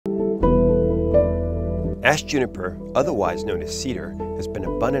Ash juniper, otherwise known as cedar, has been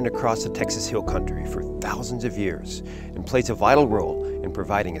abundant across the Texas Hill Country for thousands of years and plays a vital role in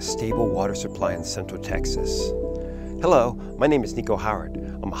providing a stable water supply in central Texas. Hello, my name is Nico Hauwert.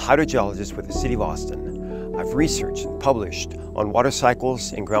 I'm a hydrogeologist with the City of Austin. I've researched and published on water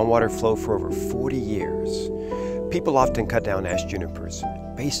cycles and groundwater flow for over 40 years. People often cut down ash junipers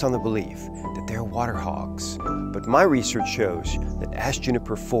based on the belief that they're water hogs. But my research shows that ash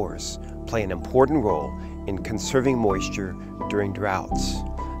juniper forests play an important role in conserving moisture during droughts.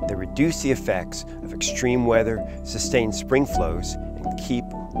 They reduce the effects of extreme weather, sustain spring flows, and keep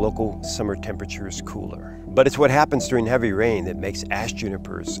local summer temperatures cooler. But it's what happens during heavy rain that makes ash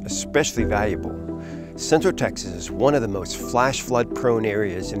junipers especially valuable. Central Texas is one of the most flash flood prone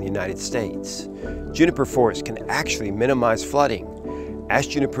areas in the United States. Juniper forests can actually minimize flooding. Ash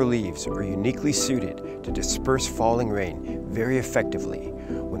juniper leaves are uniquely suited to disperse falling rain very effectively.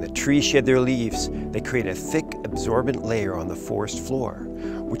 When the trees shed their leaves, they create a thick, absorbent layer on the forest floor,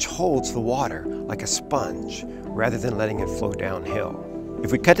 which holds the water like a sponge rather than letting it flow downhill.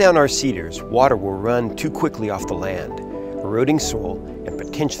 If we cut down our cedars, water will run too quickly off the land, eroding soil and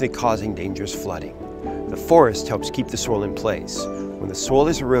potentially causing dangerous flooding. The forest helps keep the soil in place. When the soil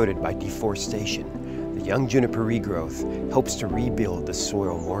is eroded by deforestation, the young juniper regrowth helps to rebuild the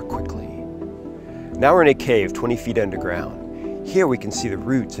soil more quickly. Now we're in a cave 20 feet underground. Here we can see the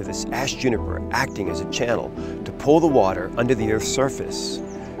roots of this ash juniper acting as a channel to pull the water under the Earth's surface.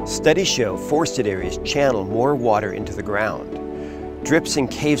 Studies show forested areas channel more water into the ground. Drips in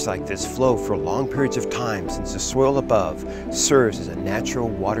caves like this flow for long periods of time since the soil above serves as a natural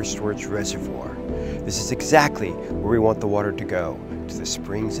water storage reservoir. This is exactly where we want the water to go, to the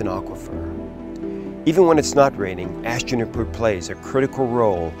springs and aquifer. Even when it's not raining, ash juniper plays a critical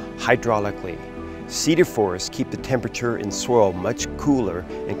role hydraulically. Cedar forests keep the temperature in soil much cooler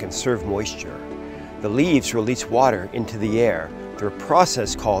and conserve moisture. The leaves release water into the air through a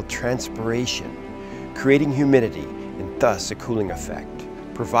process called transpiration, creating humidity and thus a cooling effect,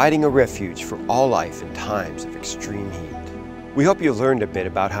 providing a refuge for all life in times of extreme heat. We hope you learned a bit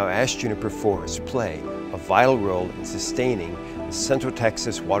about how ash juniper forests play a vital role in sustaining the Central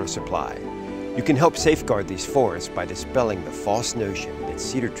Texas water supply. You can help safeguard these forests by dispelling the false notion that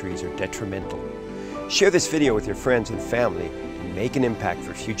cedar trees are detrimental. Share this video with your friends and family and make an impact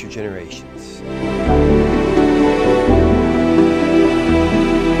for future generations.